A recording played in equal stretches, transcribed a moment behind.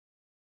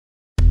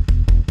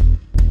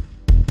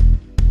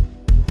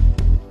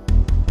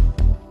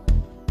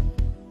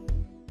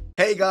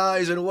Hey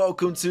guys, and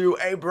welcome to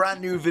a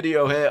brand new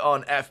video here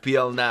on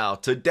FPL Now.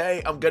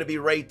 Today I'm going to be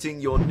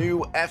rating your new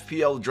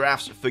FPL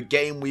drafts for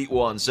game week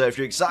 1. So if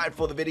you're excited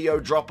for the video,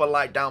 drop a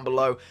like down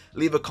below,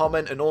 leave a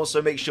comment, and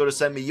also make sure to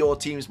send me your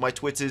teams, my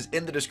Twitters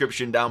in the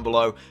description down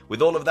below.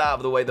 With all of that out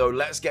of the way though,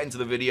 let's get into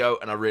the video,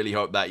 and I really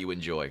hope that you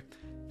enjoy.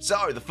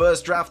 So, the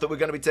first draft that we're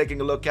going to be taking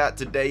a look at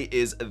today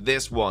is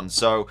this one.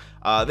 So,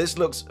 this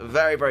looks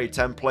very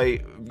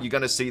template. You're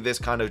going to see this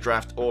kind of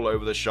draft all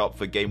over the shop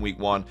for game week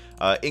 1.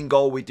 In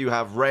goal, we do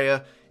have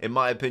Raya. In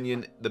my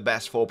opinion, the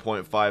best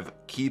 4.5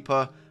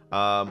 keeper.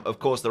 Of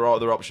course, there are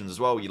other options as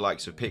well. You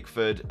like Sir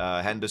Pickford,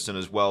 Henderson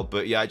as well.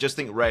 But yeah, I just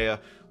think Raya,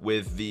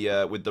 with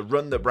the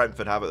run that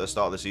Brentford have at the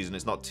start of the season,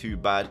 it's not too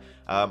bad.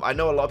 I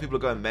know a lot of people are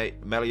going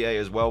Melier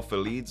as well for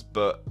Leeds,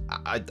 but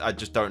I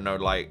just don't know.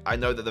 Like, I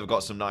know that they've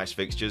got some nice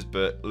fixtures,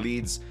 but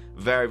Leeds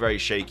very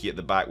shaky at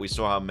the back. We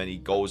saw how many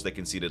goals they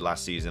conceded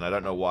last season. I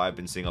don't know why I've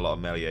been seeing a lot of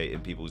Melier in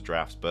people's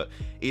drafts, but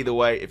either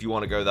way, if you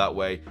want to go that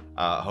way,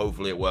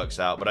 hopefully it works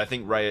out. But I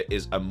think Raya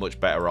is a much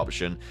better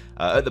option.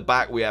 At the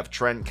back, we have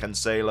Trent,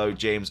 Cancelo,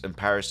 James, and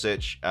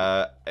Perisic.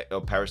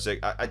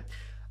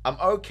 I'm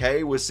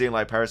okay with seeing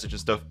like Perisic and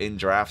stuff in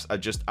drafts.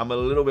 I'm a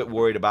little bit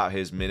worried about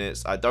his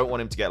minutes. I don't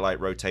want him to get like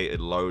rotated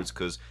loads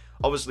because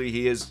obviously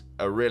he is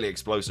a really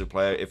explosive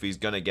player if he's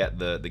going to get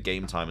the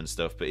game time and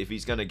stuff. But if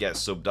he's going to get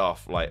subbed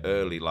off like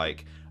early,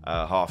 like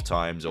half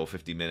times or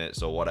 50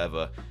 minutes or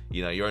whatever,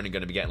 you know, you're only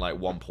going to be getting like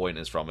 1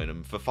 pointers from him.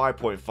 And for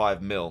 5.5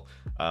 mil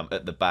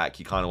at the back,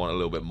 you kind of want a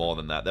little bit more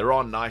than that. There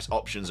are nice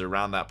options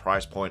around that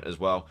price point as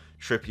well.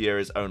 Trippier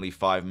is only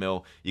 5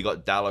 mil. You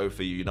got Dalot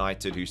for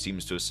United, who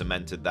seems to have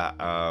cemented that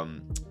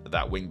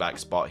that wing-back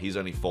spot. He's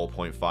only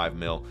 4.5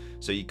 mil.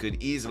 So you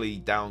could easily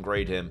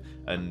downgrade him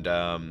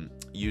and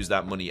use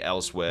that money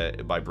elsewhere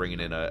by bringing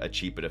in a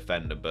cheaper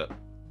defender. But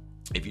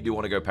if you do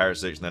want to go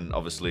Perisic, then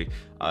obviously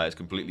it's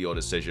completely your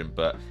decision.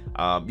 But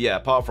yeah,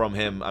 apart from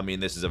him, I mean,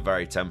 this is a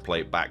very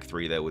template back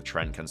three there with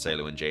Trent,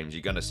 Cancelo, and James.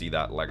 You're going to see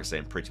that, like I say,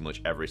 in pretty much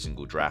every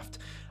single draft.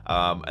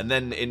 And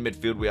then in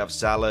midfield, we have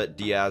Salah,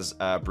 Diaz,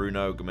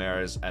 Bruno,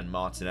 Gomes, and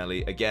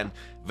Martinelli. Again,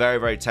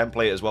 very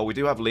template as well. We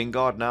do have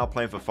Lingard now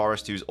playing for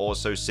Forest, who's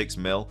also 6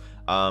 mil.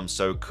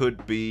 So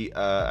could be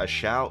a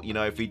shout. You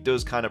know, if he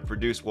does kind of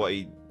produce what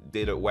he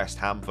did at West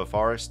Ham for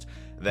Forest,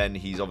 then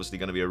he's obviously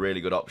going to be a really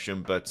good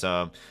option. But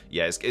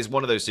yeah, it's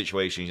one of those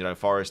situations, you know,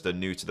 Forest are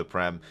new to the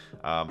Prem.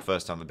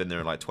 First time they've been there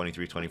in like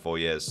 23-24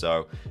 years.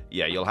 So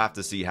yeah, you'll have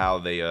to see how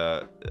they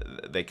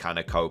kind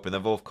of cope. And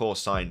they've of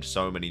course signed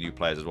so many new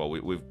players as well.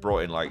 We've brought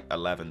in like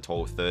 11,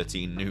 12,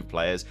 13 new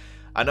players.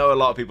 I know a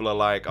lot of people are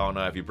like, oh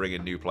no, if you bring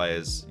in new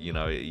players, you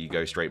know, you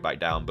go straight back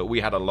down. But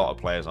we had a lot of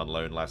players on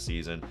loan last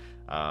season.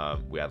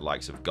 We had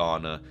likes of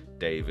Garner,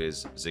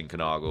 Davies,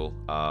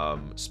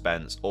 Zinchenko,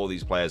 Spence, all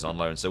these players on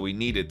loan. So we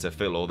needed to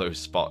fill all those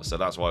spots. So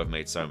that's why we've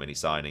made so many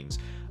signings.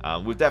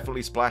 We've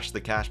definitely splashed the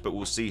cash, but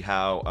we'll see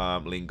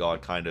how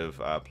Lingard kind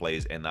of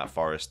plays in that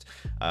Forest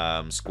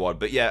squad.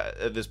 But yeah,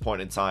 at this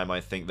point in time, I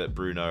think that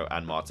Bruno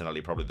and Martinelli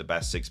are probably the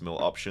best 6 mil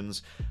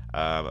options.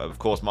 Of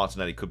course,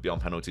 Martinelli could be on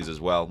penalties as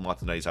well.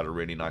 Martinelli's had a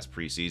really nice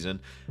preseason.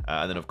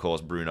 And then, of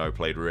course, Bruno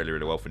played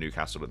really well for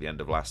Newcastle at the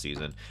end of last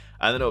season.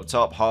 And then up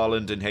top,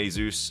 Haaland and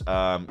Jesus.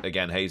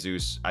 Again,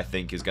 Jesus, I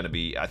think, is going to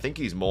be... I think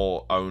he's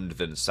more owned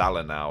than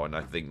Salah now, and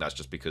I think that's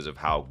just because of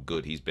how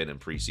good he's been in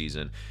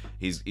preseason.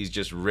 He's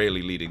just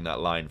really leading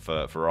that line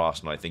for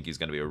Arsenal. I think he's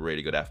going to be a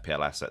really good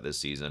FPL asset this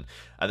season.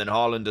 And then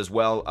Haaland as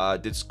well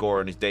did score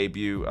on his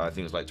debut. I think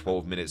it was like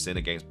 12 minutes in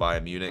against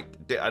Bayern Munich.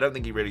 I don't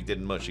think he really did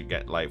much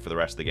for the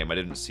rest of the game. I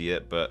didn't see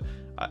it, but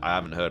I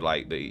haven't heard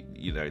like that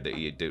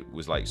he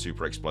was like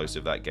super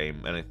explosive that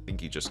game, and I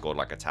think he just scored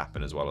like a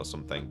tap-in as well or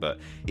something. But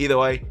either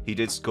way, he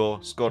did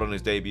scored on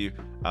his debut.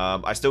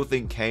 I still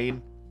think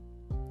Kane,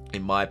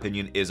 in my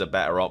opinion, is a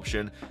better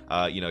option.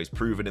 You know, he's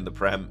proven in the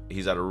Prem.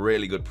 He's had a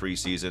really good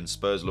preseason.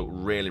 Spurs look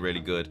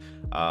really good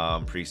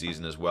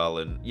preseason as well.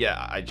 And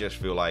yeah, I just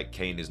feel like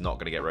Kane is not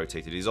going to get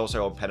rotated. He's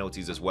also on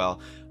penalties as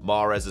well.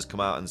 Mahrez has come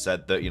out and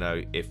said that, you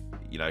know, if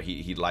you know,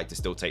 he'd like to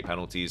still take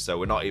penalties. So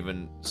we're not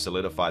even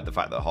solidified the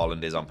fact that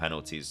Haaland is on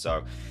penalties.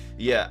 So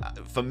yeah,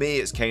 for me,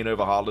 it's Kane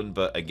over Haaland,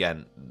 but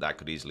again, that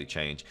could easily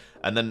change.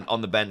 And then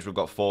on the bench, we've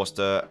got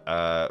Forster,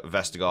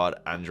 Vestergaard,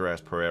 Andreas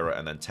Pereira,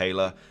 and then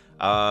Taylor.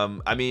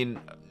 I mean,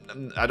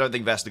 I don't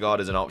think Vestergaard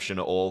is an option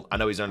at all. I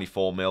know he's only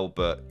 4 mil,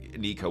 but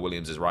Nico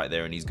Williams is right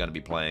there, and he's going to be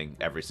playing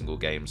every single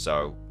game.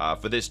 So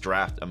for this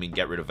draft, I mean,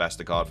 get rid of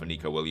Vestergaard for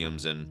Nico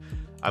Williams. And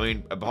I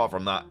mean, apart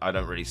from that, I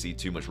don't really see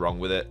too much wrong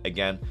with it.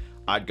 Again,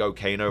 I'd go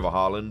Kane over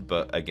Haaland,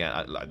 but again,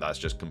 that's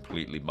just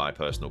completely my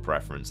personal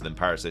preference. And then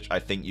Perisic, I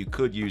think you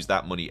could use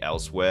that money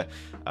elsewhere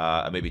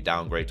and maybe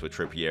downgrade to a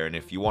Trippier. And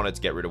if you wanted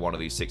to get rid of one of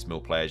these 6 mil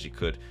players, you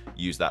could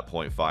use that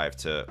 0.5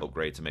 to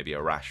upgrade to maybe a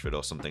Rashford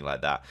or something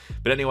like that.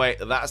 But anyway,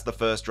 that's the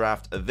first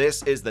draft.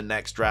 This is the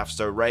next draft.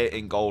 So Raya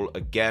in goal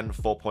again,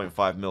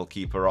 4.5 mil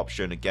keeper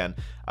option again.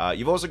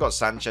 You've also got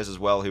Sanchez as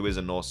well, who is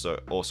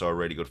also a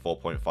really good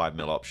 4.5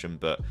 mil option.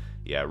 But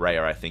yeah,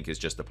 Raya, I think, is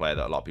just the player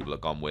that a lot of people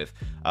have gone with.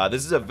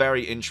 This is a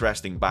very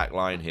interesting back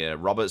line here.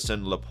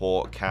 Robertson,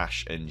 Laporte,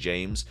 Cash, and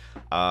James.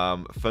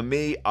 For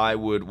me, I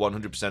would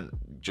 100%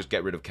 just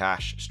get rid of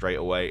Cash straight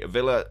away.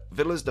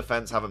 Villa's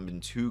defense haven't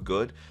been too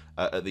good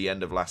at the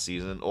end of last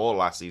season, or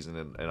last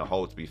season in a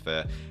whole, to be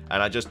fair.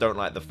 And I just don't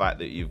like the fact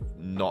that you've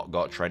not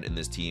got Trent in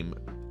this team.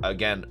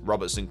 Again,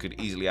 Robertson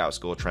could easily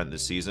outscore Trent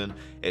this season.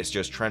 It's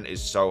just Trent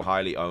is so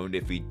highly owned.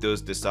 If he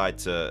does decide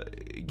to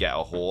get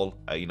a haul,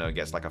 you know,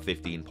 gets like a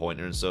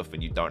 15-pointer and stuff,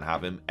 and you don't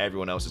have him,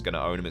 everyone else is going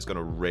to own him. It's going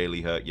to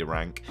really hurt your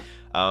rank.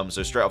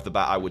 So straight off the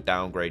bat, I would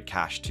downgrade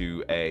Cash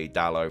to a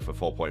Dallo for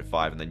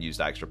 4.5 and then use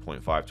that extra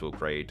 0.5 to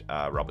upgrade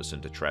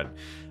Robertson to Trent.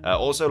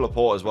 Also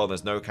Laporte as well.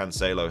 There's no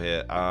Cancelo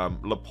here.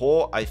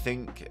 Laporte, I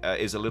think,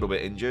 is a little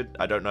bit injured.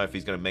 I don't know if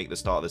he's going to make the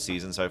start of the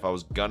season. So if I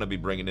was going to be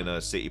bringing in a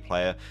City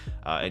player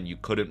and you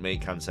couldn't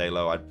make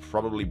Cancelo, I'd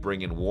probably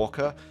bring in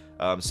Walker.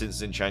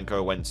 Since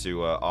Zinchenko went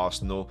to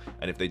Arsenal,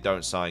 and if they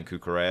don't sign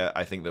Cucurella,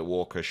 I think that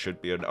Walker should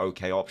be an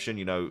okay option.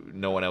 You know,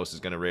 no one else is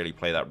going to really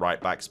play that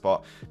right back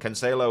spot.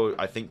 Cancelo,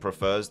 I think,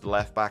 prefers the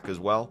left back as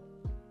well.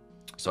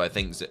 So I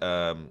think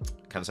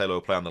Cancelo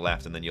will play on the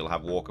left, and then you'll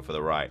have Walker for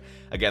the right.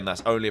 Again,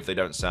 that's only if they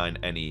don't sign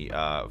any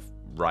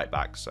right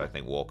backs. I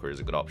think Walker is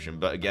a good option.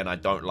 But again, I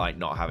don't like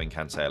not having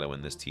Cancelo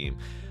in this team.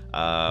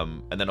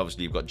 And then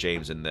obviously you've got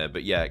James in there,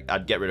 but yeah,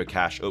 I'd get rid of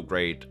Cash,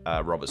 upgrade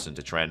Robertson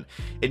to Trent.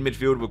 In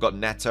midfield, we've got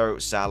Neto,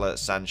 Salah,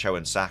 Sancho,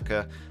 and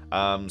Saka.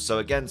 So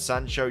again,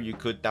 Sancho you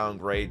could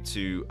downgrade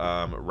to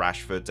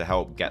Rashford to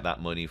help get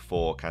that money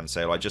for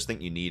Cancelo. I just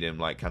think you need him.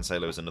 Like,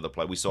 Cancelo is another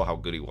player. We saw how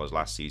good he was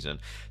last season.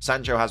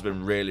 Sancho has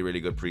been really,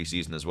 really good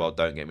preseason as well,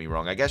 don't get me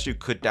wrong. I guess you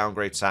could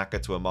downgrade Saka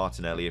to a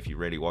Martinelli if you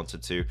really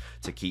wanted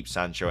to keep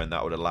Sancho, and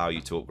that would allow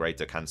you to upgrade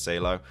to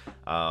Cancelo.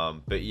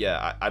 But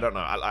yeah, I don't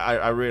know.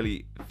 I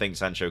really think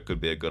Sancho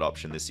could be a good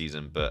option this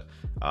season, but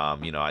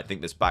you know, I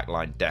think this back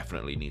line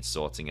definitely needs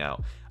sorting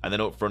out. And then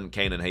up front,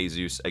 Kane and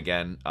Jesus,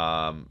 again,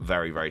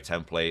 very, very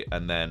template.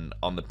 And then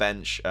on the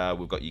bench,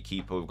 we've got your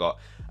keeper. We've got,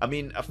 I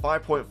mean, a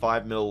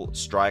 5.5 mil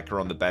striker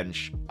on the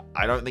bench.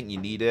 I don't think you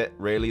need it,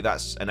 really.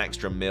 That's an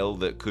extra mil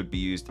that could be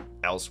used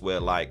elsewhere,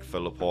 like for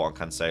Laporte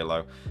and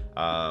Cancelo.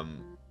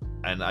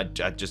 And I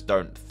just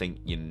don't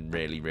think you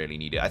really, really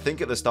need it. I think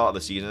at the start of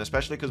the season,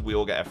 especially because we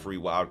all get a free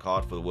wild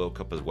card for the World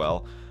Cup as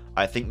well,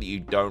 I think that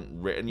you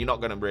don't, and you're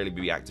not going to really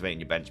be activating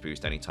your bench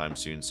boost anytime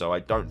soon. So I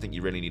don't think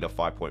you really need a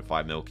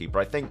 5.5 mil keeper.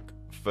 I think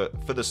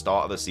for the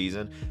start of the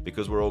season,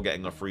 because we're all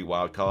getting a free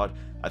wild card,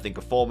 I think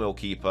a 4 mil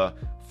keeper,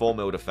 4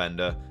 mil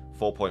defender,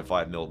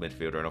 4.5 mil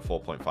midfielder, and a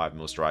 4.5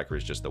 mil striker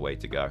is just the way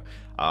to go.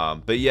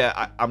 But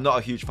yeah, I'm not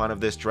a huge fan of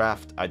this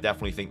draft. I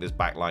definitely think this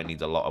back line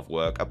needs a lot of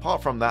work.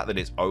 Apart from that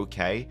it's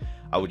okay.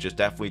 I would just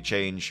definitely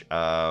change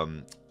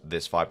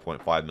this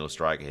 5.5 mil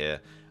striker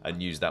here and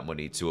use that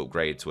money to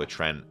upgrade to a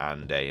Trent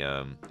and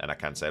a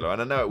Cancelo.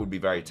 And I know it would be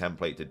very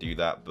template to do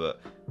that, but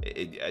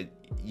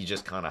you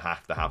just kind of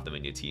have to have them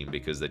in your team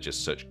because they're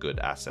just such good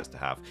assets to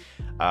have.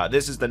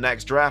 This is the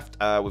next draft.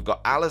 We've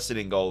got Alisson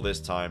in goal this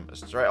time.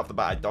 Straight off the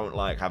bat, I don't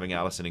like having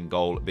Alisson in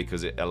goal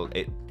because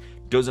it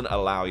doesn't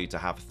allow you to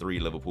have 3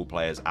 Liverpool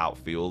players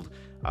outfield.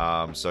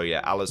 So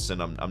yeah,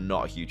 Alisson, I'm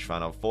not a huge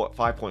fan of.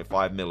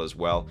 5.5 mil as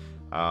well.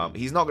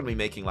 He's not going to be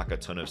making like a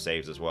ton of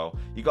saves as well.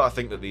 You got to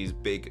think that these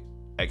big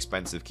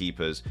expensive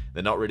keepers,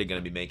 they're not really going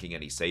to be making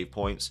any save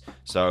points,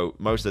 so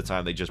most of the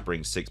time they just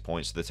bring 6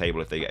 points to the table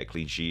if they get a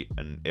clean sheet,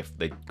 and if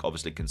they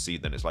obviously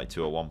concede, then it's like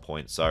 2 or 1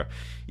 point. So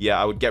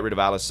yeah, I would get rid of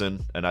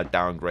Alisson and I'd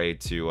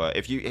downgrade to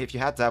if you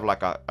had to have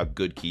like a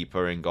good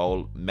keeper in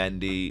goal,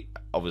 Mendy.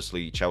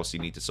 Obviously Chelsea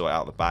need to sort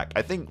out the back.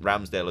 I think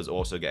Ramsdale is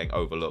also getting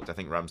overlooked. I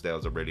think Ramsdale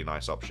is a really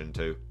nice option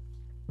too.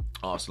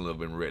 Arsenal have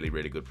been really,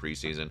 really good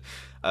preseason.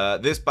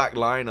 This back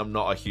line, I'm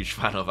not a huge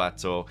fan of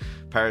at all.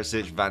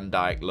 Perisic, Van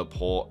Dijk,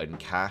 Laporte, and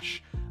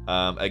Cash.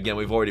 Again,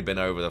 we've already been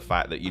over the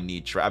fact that you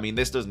need Trent. I mean,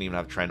 this doesn't even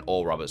have Trent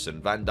or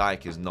Robertson. Van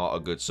Dijk is not a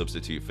good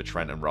substitute for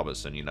Trent and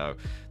Robertson, you know.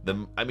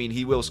 I mean,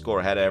 he will score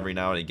a header every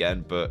now and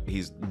again, but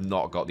he's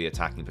not got the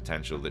attacking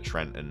potential that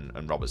Trent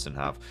and Robertson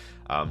have.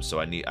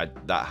 So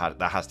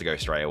that has to go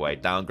straight away.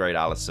 Downgrade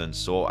Alisson,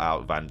 sort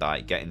out Van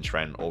Dijk, get in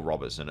Trent or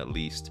Robertson at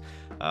least.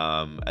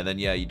 And then,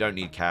 yeah, you don't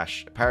need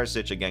Cash.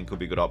 Perisic, again, could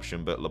be a good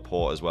option, but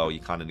Laporte as well.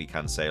 You kind of need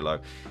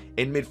Cancelo.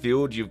 In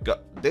midfield, you've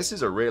got... This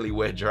is a really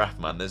weird draft,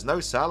 man. There's no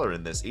Salah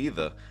in this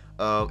either.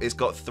 It's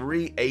got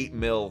 3 8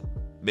 mil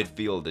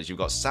midfielders. You've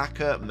got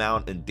Saka,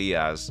 Mount, and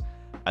Diaz,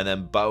 and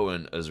then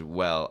Bowen as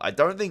well. I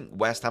don't think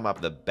West Ham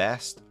have the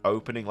best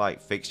opening,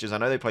 like, fixtures. I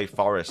know they play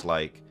Forest,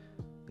 like,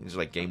 I think it's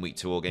like game week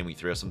 2 or game week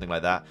 3 or something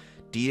like that.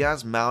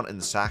 Diaz, Mount,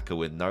 and Saka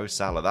with no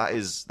Salah.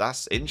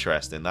 That's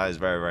interesting. That is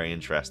very, very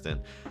interesting.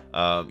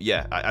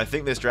 Yeah, I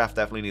think this draft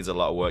definitely needs a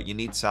lot of work. You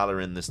need Salah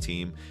in this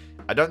team.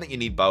 I don't think you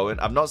need Bowen.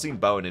 I've not seen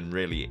Bowen in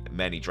really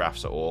many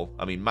drafts at all.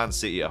 I mean, Man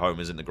City at home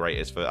isn't the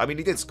greatest for... I mean,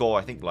 he did score,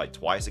 I think, like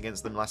twice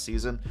against them last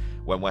season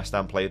when West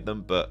Ham played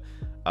them. But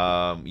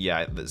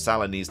Yeah,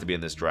 Salah needs to be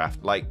in this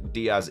draft. Like,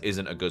 Diaz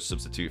isn't a good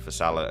substitute for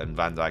Salah, and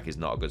Van Dijk is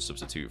not a good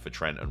substitute for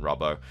Trent and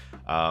Robbo.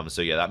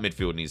 So yeah, that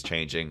midfield needs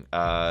changing.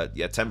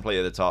 Yeah, 10 player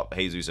at the top,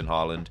 Jesus and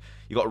Haaland.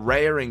 You got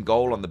Raya in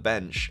goal on the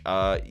bench.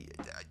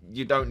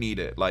 You don't need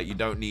it. Like, you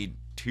don't need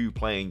 2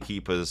 playing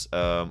keepers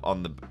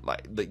on the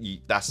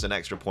that's an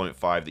extra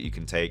 0.5 that you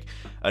can take.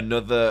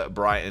 Another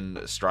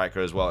Brighton striker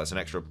as well. It's an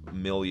extra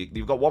mil.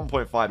 You've got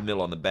 1.5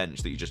 mil on the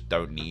bench that you just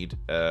don't need,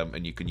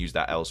 and you can use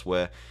that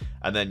elsewhere.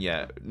 And then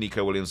yeah,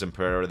 Nico Williams and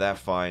Pereira, they're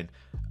fine.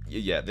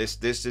 Yeah, this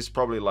is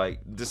probably like,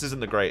 this isn't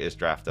the greatest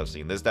draft I've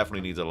seen. This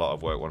definitely needs a lot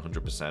of work,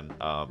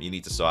 100%. You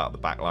need to sort out the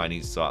back line, you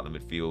need to sort out the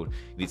midfield,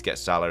 you need to get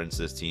Salah into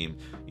this team,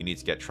 you need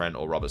to get Trent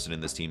or Robertson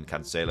in this team,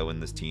 Cancelo in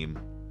this team.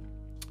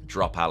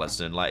 Drop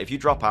Alisson. Like, if you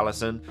drop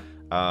Alisson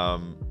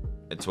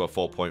into a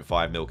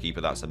 4.5 mil keeper,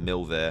 that's a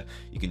mil there.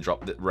 You can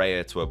drop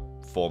Raya to a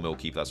 4 mil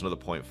keeper, that's another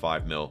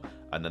 0.5 mil,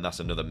 and then that's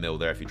another mil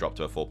there if you drop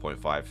to a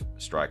 4.5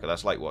 striker.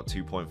 That's like, what,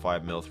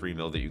 2.5 mil, 3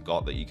 mil that you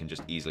got that you can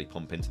just easily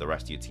pump into the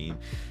rest of your team.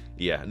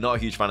 Yeah, not a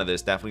huge fan of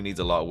this. Definitely needs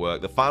a lot of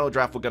work. The final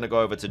draft we're going to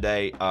go over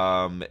today,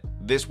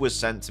 this was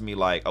sent to me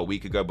like a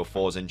week ago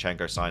before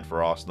Zinchenko signed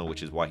for Arsenal,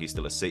 which is why he's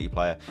still a City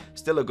player.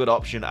 Still a good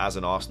option as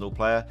an Arsenal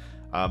player.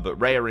 But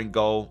Raya in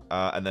goal,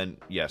 and then,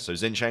 yeah, so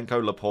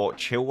Zinchenko, Laporte,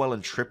 Chilwell,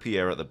 and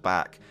Trippier at the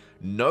back.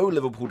 No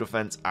Liverpool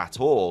defense at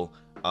all.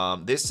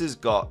 This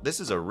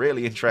is a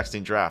really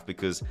interesting draft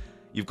because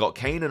you've got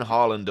Kane and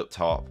Haaland up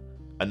top,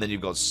 and then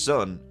you've got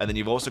Son, and then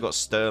you've also got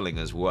Sterling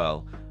as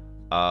well.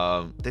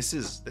 This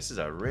is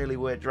a really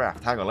weird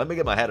draft. Hang on, let me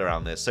get my head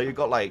around this. So you've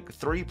got like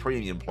 3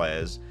 premium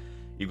players.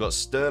 You've got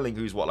Sterling,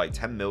 who's what, like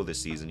 10 mil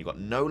this season. You've got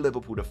no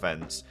Liverpool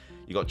defense.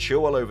 You've got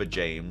Chilwell over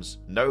James,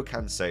 no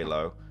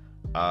Cancelo.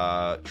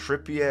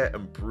 Trippier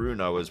and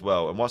Bruno as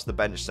well. And what's the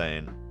bench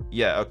saying?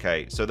 Yeah,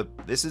 okay, so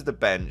this is the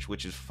bench,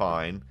 which is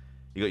fine.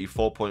 You got your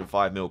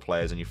 4.5 mil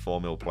players and your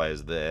 4 mil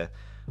players there.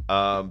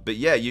 But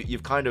yeah,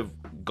 you've kind of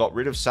got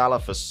rid of Salah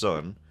for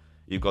Son.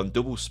 You've gone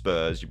double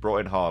Spurs. You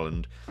brought in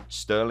Haaland,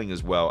 Sterling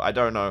as well. I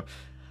don't know.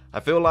 I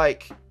feel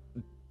like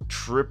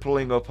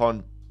tripling up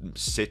on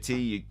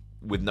City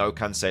with no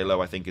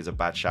Cancelo, I think, is a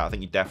bad shout. I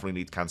think you definitely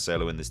need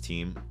Cancelo in this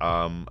team.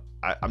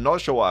 I'm not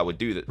sure what I would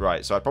do.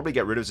 Right, so I'd probably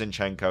get rid of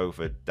Zinchenko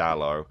for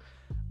Dalot.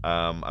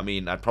 I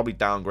mean, I'd probably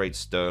downgrade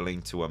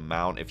Sterling to a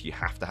Mount if you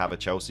have to have a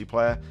Chelsea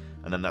player,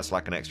 and then that's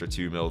like an extra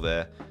 2 mil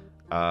there.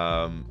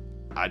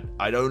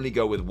 I'd only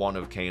go with one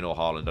of Kane or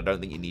Haaland. I don't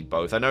think you need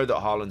both. I know that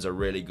Haaland's a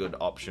really good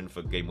option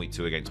for Game Week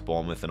 2 against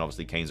Bournemouth, and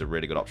obviously Kane's a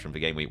really good option for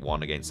Game Week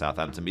 1 against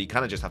Southampton, but you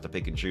kind of just have to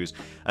pick and choose,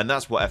 and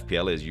that's what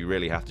FPL is. You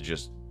really have to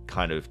just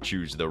kind of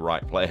choose the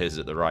right players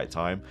at the right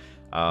time.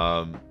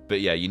 But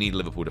yeah, you need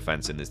Liverpool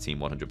defense in this team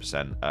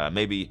 100%.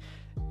 Maybe,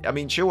 I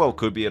mean, Chilwell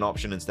could be an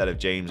option instead of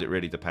James. It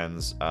really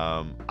depends.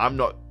 I've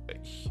not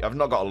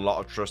got a lot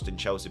of trust in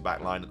Chelsea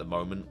backline at the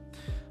moment,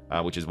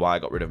 which is why I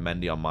got rid of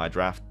Mendy on my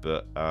draft.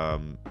 But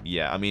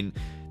yeah, I mean,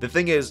 the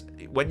thing is,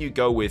 when you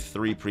go with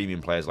 3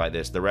 premium players like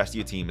this, the rest of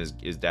your team is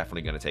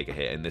definitely going to take a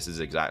hit, and this is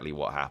exactly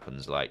what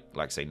happens. Like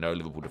say, no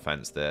Liverpool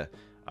defense there.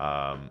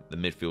 The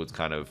midfield's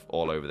kind of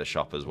all over the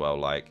shop as well.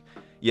 Like,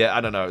 yeah,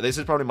 I don't know. This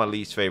is probably my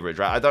least favorite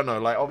draft. I don't know.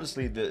 Like,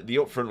 obviously the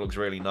up front looks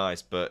really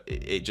nice, but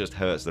it just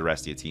hurts the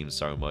rest of your team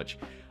so much.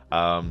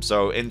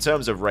 So in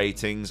terms of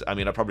ratings, I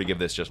mean, I'd probably give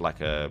this just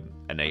like an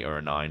 8 or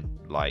a 9.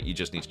 Like, you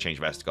just need to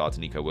change Vestergaard to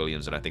Nico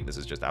Williams, and I think this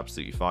is just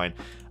absolutely fine.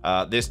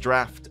 This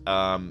draft,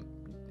 I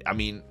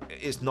mean,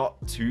 it's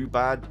not too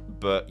bad,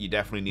 but you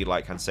definitely need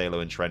like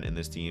Cancelo and Trent in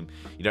this team.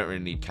 You don't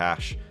really need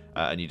Cash,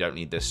 and you don't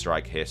need this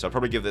strike here. So I'd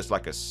probably give this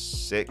like a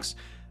 6.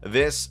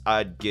 This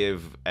I'd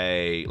give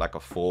a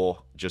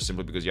 4, just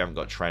simply because you haven't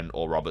got Trent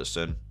or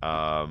Robertson.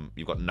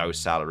 You've got no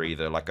salary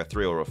either, like a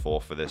 3 or a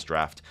 4 for this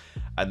draft.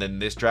 And then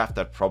this draft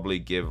I'd probably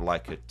give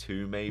like a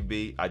 2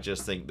 maybe. I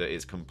just think that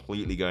it's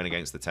completely going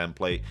against the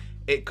template.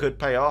 It could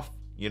pay off,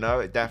 you know,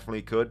 it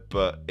definitely could,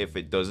 but if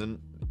it doesn't,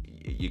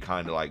 you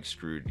kind of like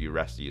screwed your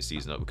rest of your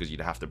season up, because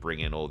you'd have to bring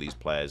in all these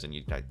players and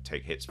you'd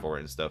take hits for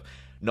it and stuff.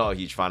 Not a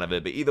huge fan of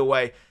it, but either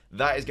way,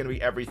 that is going to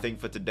be everything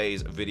for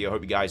today's video.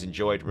 Hope you guys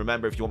enjoyed.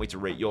 Remember, if you want me to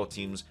rate your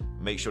teams,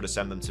 make sure to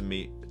send them to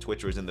me.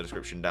 Twitter is in the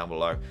description down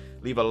below.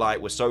 Leave a like.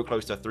 We're so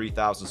close to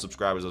 3,000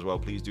 subscribers as well.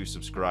 Please do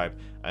subscribe.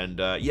 And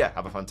yeah,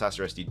 have a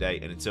fantastic rest of your day.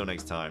 And until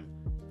next time,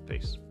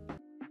 peace.